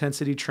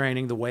intensity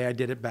training the way I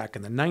did it back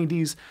in the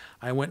 90s.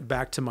 I went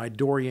back to my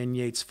Dorian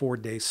Yates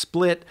 4-day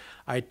split.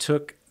 I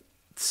took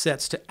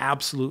sets to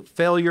absolute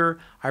failure.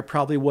 I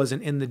probably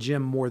wasn't in the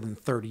gym more than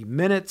 30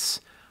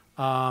 minutes.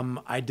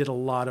 I did a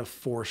lot of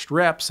forced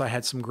reps. I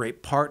had some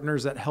great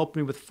partners that helped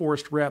me with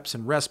forced reps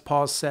and rest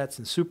pause sets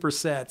and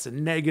supersets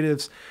and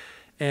negatives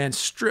and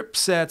strip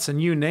sets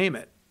and you name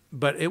it.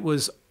 But it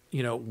was,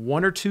 you know,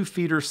 1 or 2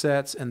 feeder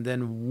sets and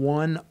then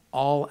 1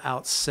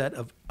 all-out set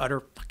of utter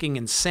fucking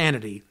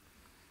insanity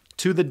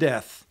to the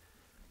death.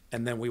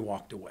 And then we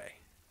walked away.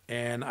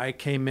 And I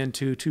came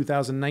into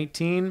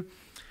 2019,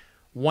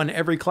 won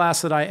every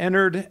class that I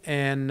entered,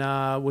 and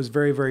was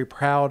very, very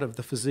proud of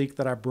the physique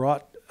that I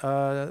brought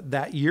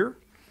that year.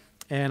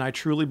 And I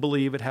truly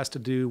believe it has to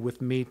do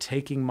with me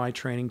taking my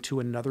training to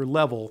another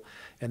level,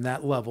 and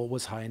that level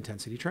was high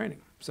intensity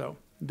training. So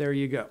there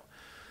you go.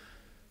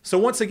 So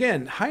once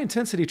again, high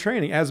intensity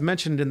training, as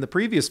mentioned in the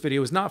previous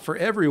video, is not for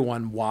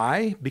everyone.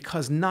 Why?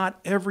 Because not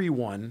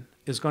everyone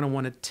is going to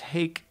want to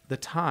take the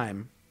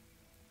time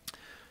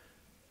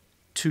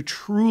to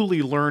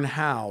truly learn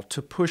how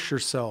to push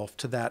yourself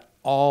to that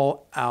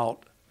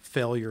all-out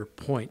failure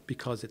point,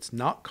 because it's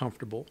not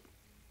comfortable.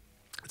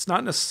 It's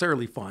not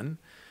necessarily fun.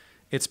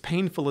 It's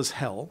painful as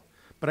hell.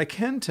 But I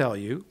can tell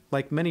you,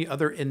 like many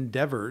other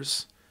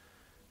endeavors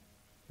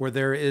where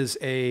there is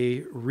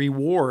a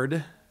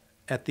reward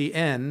at the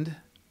end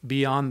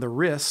beyond the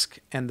risk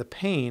and the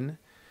pain,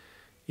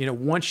 you know,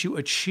 once you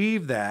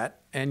achieve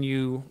that and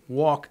you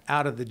walk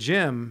out of the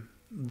gym,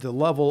 the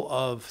level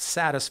of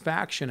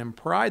satisfaction and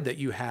pride that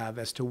you have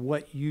as to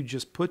what you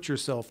just put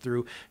yourself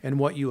through and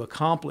what you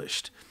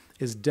accomplished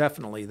is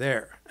definitely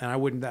there. And I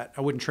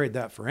wouldn't trade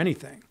that for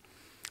anything.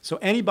 So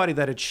anybody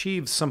that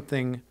achieved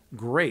something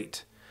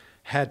great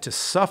had to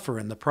suffer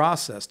in the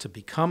process to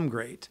become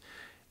great,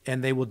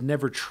 and they would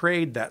never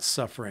trade that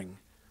suffering,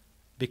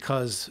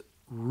 because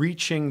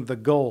reaching the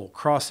goal,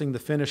 crossing the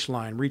finish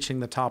line, reaching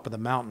the top of the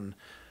mountain,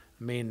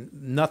 I mean,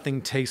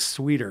 nothing tastes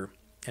sweeter,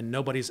 and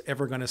nobody's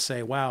ever going to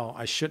say, wow,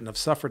 I shouldn't have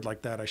suffered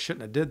like that. I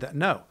shouldn't have did that.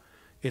 No,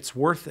 it's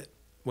worth it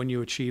when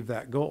you achieve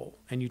that goal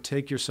and you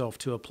take yourself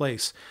to a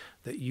place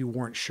that you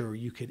weren't sure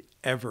you could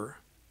ever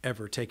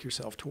take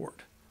yourself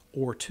toward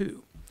or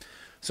to.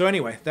 So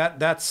anyway,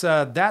 that's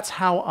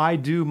how I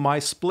do my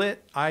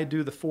split. I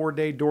do the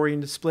 4-day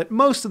Dorian split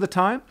most of the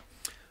time.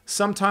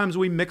 Sometimes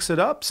we mix it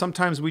up.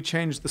 Sometimes we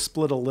change the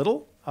split a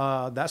little.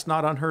 That's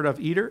not unheard of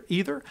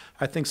either.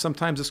 I think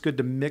sometimes it's good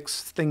to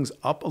mix things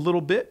up a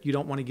little bit. You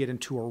don't want to get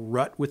into a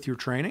rut with your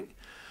training.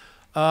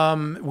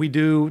 We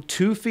do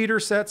 2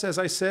 feeder sets, as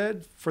I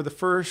said, for the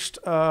first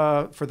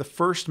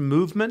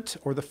movement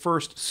or the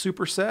first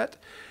superset.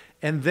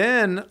 And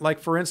then, like,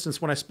 for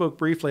instance, when I spoke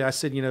briefly, I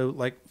said, you know,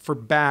 like for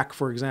back,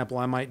 for example,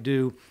 I might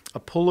do a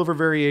pullover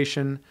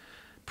variation,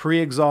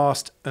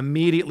 pre-exhaust,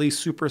 immediately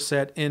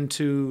superset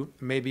into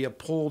maybe a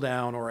pull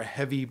down or a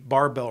heavy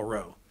barbell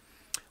row.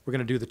 We're going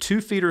to do the 2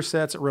 feeder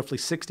sets at roughly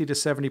 60 to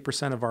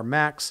 70% of our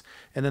max,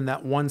 and then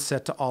that 1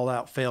 set to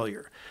all-out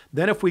failure.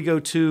 Then if we go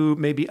to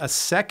maybe a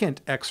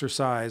second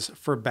exercise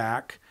for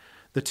back,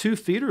 the 2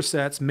 feeder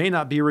sets may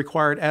not be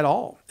required at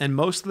all, and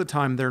most of the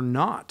time they're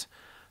not.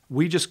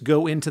 We just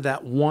go into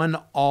that 1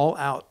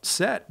 all-out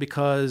set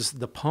because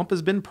the pump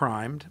has been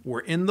primed,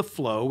 we're in the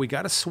flow, we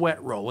got a sweat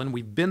rolling,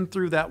 we've been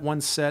through that 1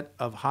 set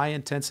of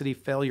high-intensity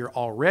failure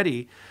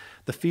already.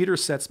 The feeder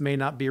sets may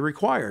not be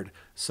required.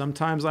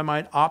 Sometimes I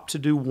might opt to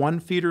do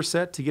 1 feeder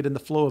set to get in the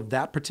flow of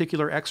that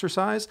particular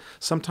exercise.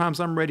 Sometimes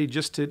I'm ready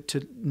just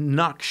to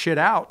knock shit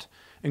out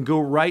and go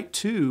right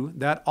to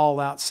that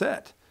all-out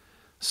set.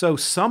 So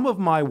some of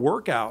my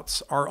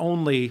workouts are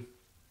only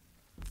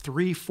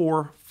 3,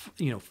 4,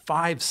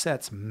 5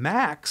 sets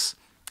max,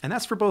 and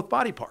that's for both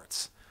body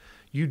parts.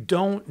 You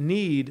don't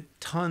need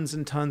tons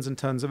and tons and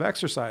tons of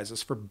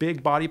exercises. For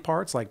big body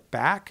parts like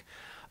back,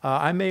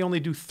 I may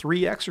only do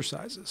 3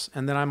 exercises,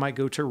 and then I might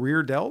go to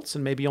rear delts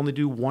and maybe only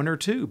do 1 or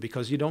 2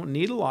 because you don't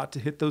need a lot to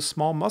hit those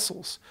small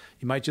muscles.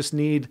 You might just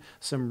need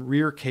some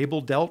rear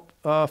cable delt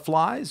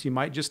flies. You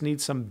might just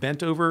need some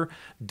bent over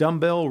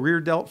dumbbell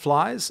rear delt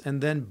flies,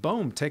 and then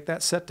boom, take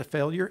that set to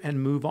failure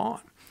and move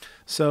on.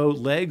 So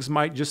legs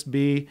might just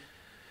be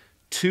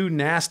 2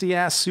 nasty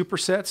ass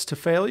supersets to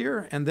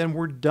failure, and then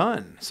we're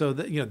done. So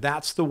that,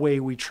 that's the way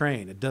we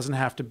train. It doesn't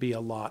have to be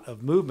a lot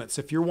of movements.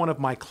 If you're one of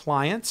my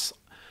clients,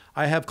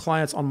 I have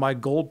clients on my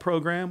Gold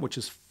program, which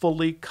is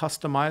fully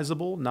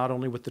customizable, not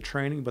only with the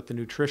training, but the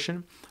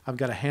nutrition. I've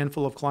got a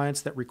handful of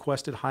clients that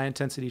requested high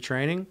intensity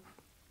training.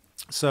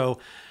 So,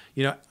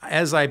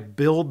 as I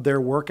build their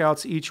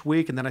workouts each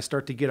week, and then I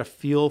start to get a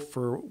feel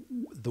for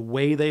the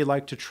way they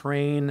like to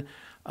train,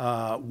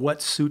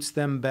 what suits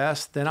them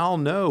best, then I'll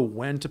know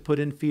when to put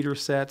in feeder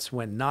sets,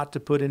 when not to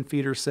put in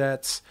feeder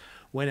sets,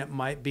 when it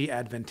might be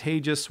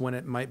advantageous, when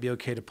it might be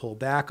okay to pull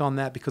back on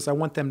that, because I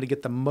want them to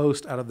get the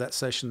most out of that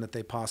session that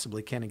they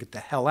possibly can and get the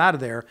hell out of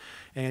there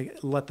and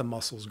let the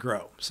muscles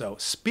grow. So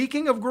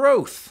speaking of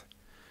growth,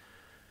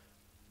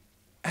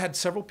 I had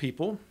several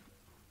people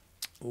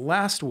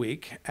last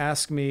week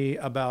ask me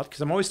about,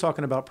 because I'm always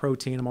talking about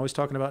protein, I'm always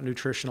talking about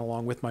nutrition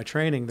along with my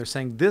training. They're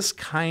saying this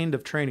kind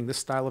of training, this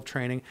style of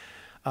training,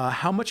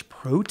 how much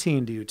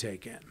protein do you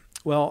take in?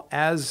 Well,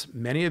 as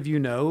many of you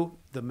know,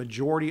 the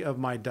majority of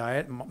my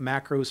diet,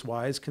 macros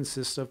wise,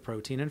 consists of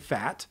protein and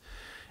fat.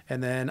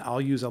 And then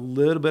I'll use a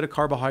little bit of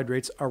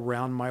carbohydrates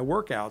around my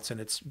workouts,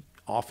 and it's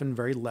often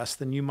very less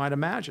than you might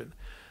imagine.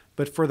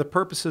 But for the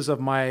purposes of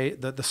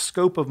the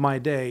scope of my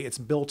day, it's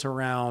built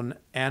around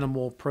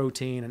animal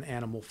protein and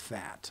animal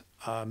fat,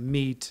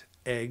 meat,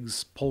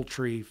 eggs,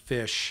 poultry,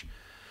 fish,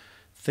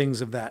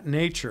 things of that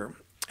nature.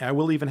 I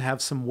will even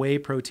have some whey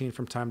protein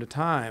from time to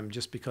time,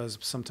 just because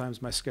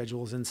sometimes my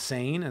schedule is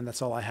insane and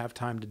that's all I have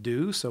time to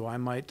do. So I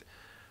might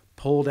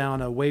pull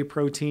down a whey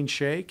protein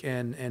shake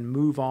and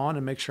move on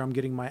and make sure I'm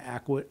getting my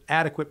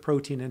adequate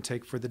protein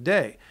intake for the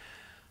day.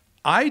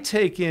 I'm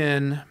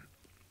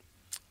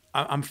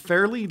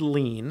fairly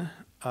lean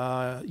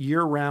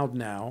year round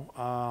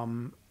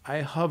now.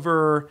 I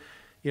hover,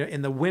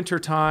 in the winter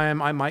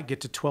time, I might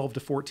get to 12 to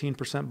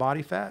 14%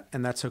 body fat,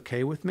 and that's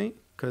okay with me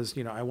because,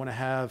 I want to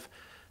have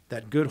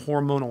that good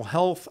hormonal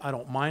health. I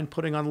don't mind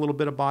putting on a little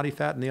bit of body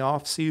fat in the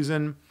off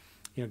season.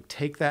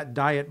 Take that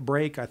diet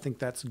break. I think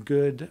that's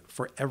good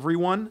for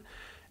everyone.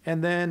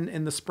 And then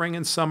in the spring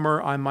and summer,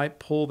 I might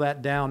pull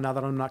that down now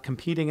that I'm not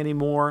competing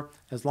anymore.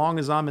 As long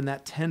as I'm in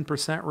that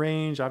 10%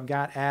 range, I've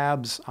got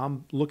abs,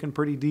 I'm looking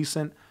pretty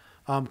decent,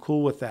 I'm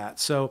cool with that.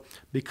 So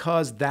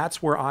because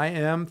that's where I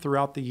am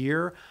throughout the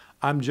year,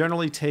 I'm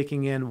generally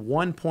taking in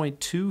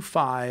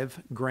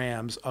 1.25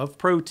 grams of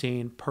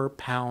protein per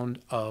pound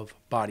of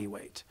body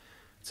weight.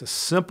 It's a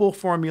simple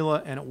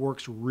formula and it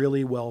works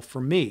really well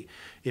for me.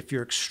 If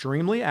you're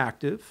extremely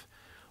active,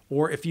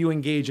 or if you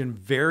engage in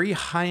very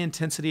high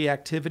intensity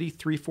activity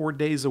 3-4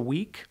 days a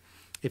week,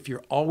 if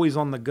you're always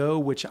on the go,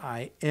 which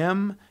I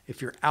am,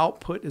 if your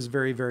output is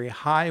very, very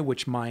high,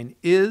 which mine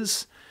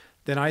is,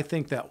 then I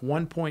think that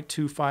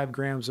 1.25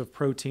 grams of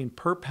protein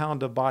per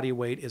pound of body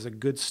weight is a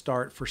good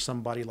start for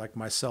somebody like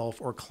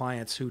myself or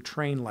clients who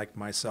train like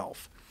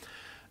myself.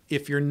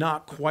 If you're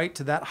not quite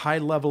to that high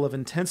level of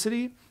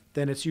intensity,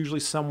 then it's usually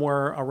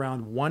somewhere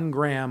around 1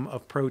 gram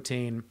of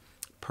protein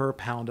per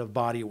pound of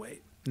body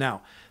weight.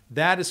 Now,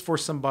 that is for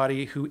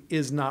somebody who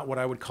is not what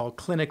I would call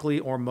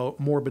clinically or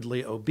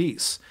morbidly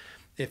obese.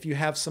 If you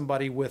have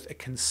somebody with a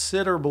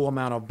considerable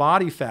amount of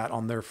body fat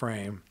on their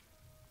frame,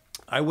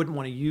 I wouldn't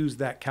want to use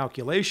that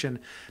calculation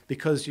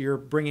because you're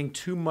bringing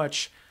too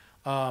much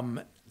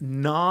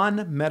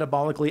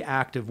non-metabolically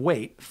active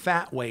weight,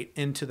 fat weight,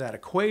 into that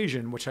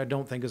equation, which I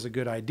don't think is a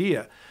good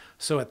idea.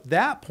 So at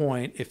that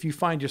point, if you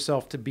find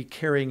yourself to be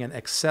carrying an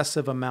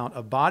excessive amount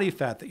of body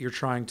fat that you're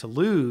trying to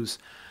lose,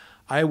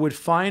 I would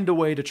find a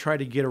way to try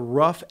to get a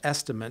rough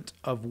estimate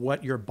of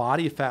what your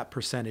body fat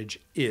percentage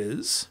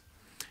is.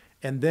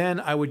 And then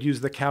I would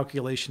use the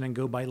calculation and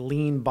go by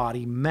lean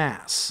body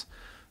mass.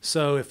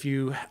 So if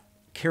you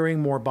carrying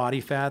more body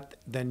fat,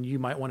 then you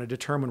might want to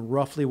determine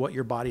roughly what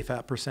your body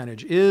fat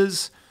percentage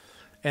is,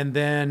 and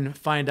then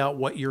find out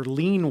what your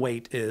lean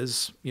weight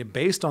is,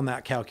 based on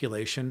that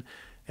calculation.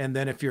 And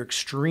then if you're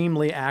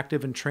extremely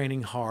active and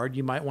training hard,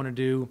 you might want to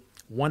do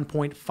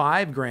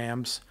 1.5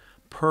 grams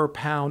per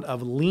pound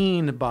of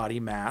lean body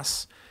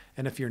mass.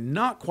 And if you're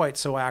not quite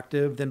so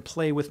active, then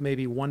play with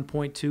maybe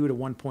 1.2 to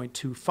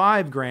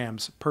 1.25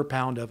 grams per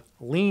pound of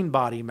lean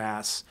body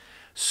mass.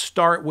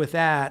 Start with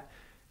that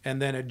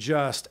and then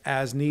adjust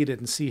as needed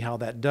and see how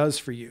that does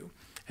for you.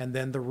 And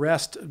then the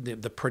rest,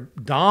 the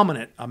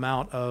predominant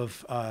amount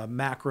of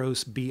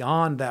macros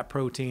beyond that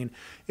protein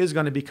is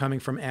going to be coming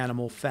from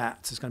animal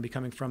fats. It's going to be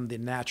coming from the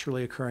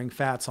naturally occurring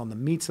fats on the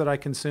meats that I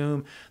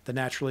consume, the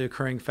naturally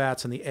occurring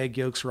fats in the egg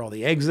yolks or all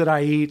the eggs that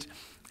I eat,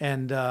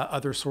 and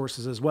other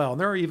sources as well.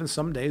 And there are even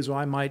some days where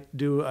I might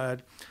do a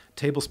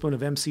tablespoon of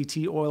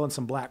MCT oil and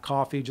some black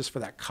coffee just for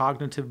that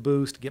cognitive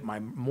boost, to get my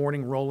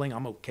morning rolling.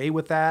 I'm okay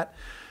with that.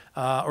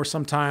 Or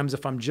sometimes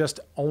if I'm just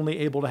only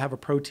able to have a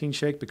protein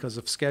shake because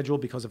of schedule,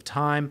 because of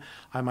time,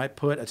 I might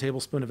put a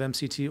tablespoon of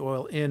MCT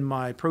oil in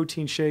my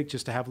protein shake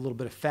just to have a little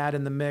bit of fat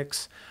in the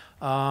mix.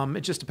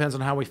 It just depends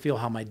on how we feel,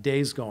 how my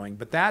day's going.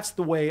 But that's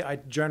the way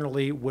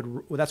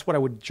that's what I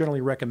would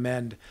generally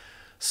recommend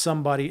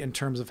somebody in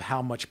terms of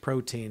how much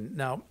protein.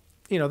 Now,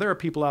 there are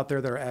people out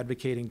there that are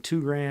advocating 2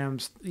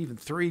 grams, even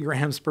 3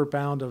 grams per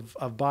pound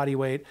of body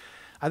weight.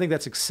 I think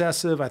that's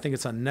excessive. I think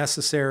it's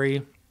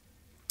unnecessary.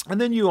 And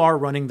then you are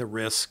running the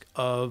risk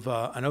of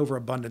an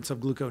overabundance of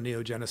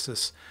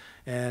gluconeogenesis,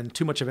 and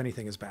too much of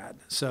anything is bad.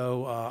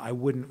 So I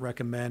wouldn't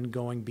recommend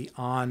going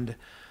beyond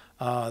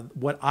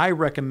what I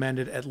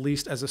recommended, at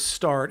least as a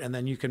start, and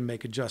then you can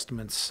make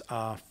adjustments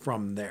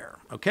from there.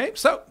 Okay,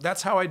 so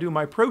that's how I do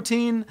my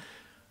protein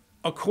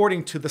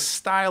according to the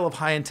style of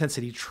high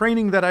intensity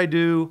training that I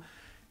do.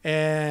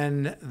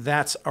 And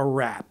that's a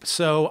wrap.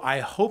 So I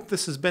hope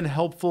this has been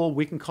helpful.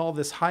 We can call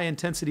this high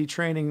intensity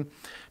training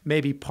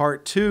maybe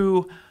part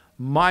 2,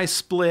 my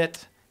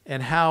split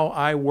and how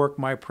I work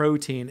my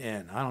protein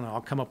in. I don't know.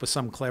 I'll come up with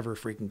some clever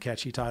freaking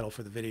catchy title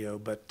for the video.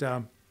 But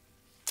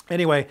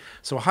anyway,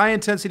 so high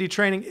intensity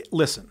training.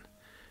 Listen,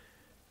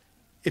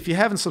 if you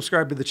haven't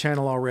subscribed to the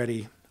channel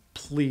already,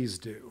 please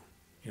do.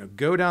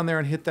 Go down there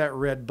and hit that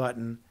red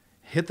button.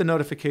 Hit the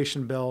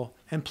notification bell,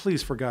 and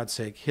please, for God's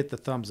sake, hit the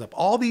thumbs up.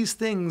 All these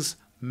things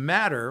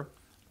matter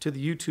to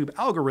the YouTube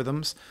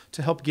algorithms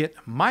to help get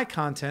my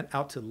content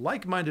out to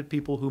like-minded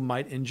people who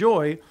might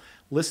enjoy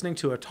listening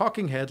to a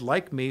talking head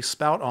like me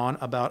spout on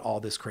about all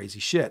this crazy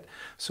shit.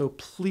 So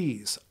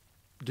please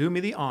do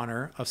me the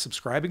honor of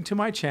subscribing to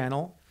my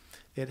channel.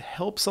 It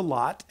helps a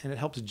lot, and it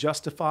helps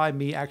justify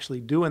me actually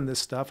doing this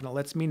stuff, and it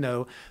lets me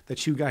know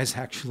that you guys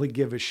actually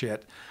give a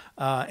shit,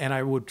 and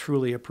I would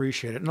truly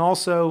appreciate it. And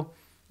also,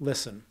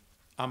 listen,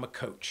 I'm a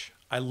coach.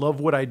 I love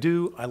what I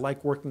do. I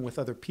like working with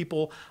other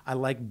people. I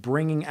like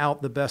bringing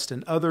out the best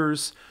in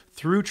others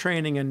through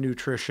training and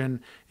nutrition.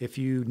 If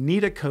you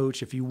need a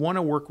coach, if you want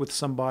to work with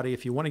somebody,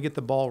 if you want to get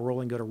the ball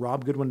rolling, go to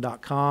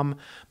robgoodwin.com.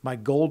 My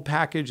gold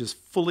package is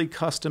fully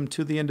custom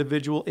to the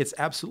individual. It's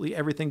absolutely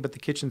everything but the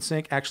kitchen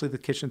sink. Actually, the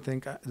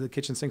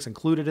kitchen sink's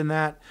included in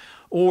that.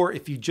 Or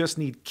if you just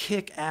need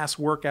kick-ass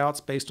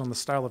workouts based on the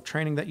style of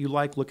training that you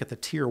like, look at the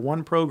Tier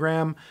 1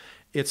 program.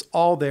 It's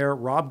all there,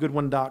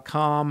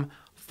 robgoodwin.com.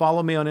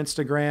 Follow me on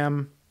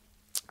Instagram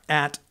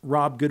at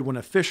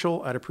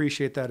robgoodwinofficial. I'd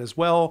appreciate that as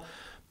well.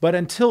 But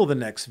until the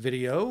next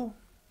video,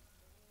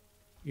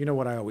 you know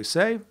what I always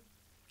say,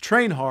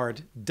 train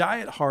hard,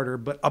 diet harder,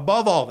 but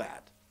above all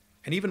that,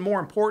 and even more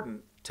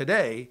important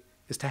today,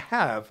 is to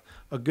have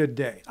a good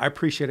day. I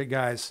appreciate it,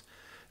 guys.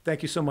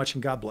 Thank you so much,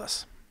 and God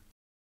bless.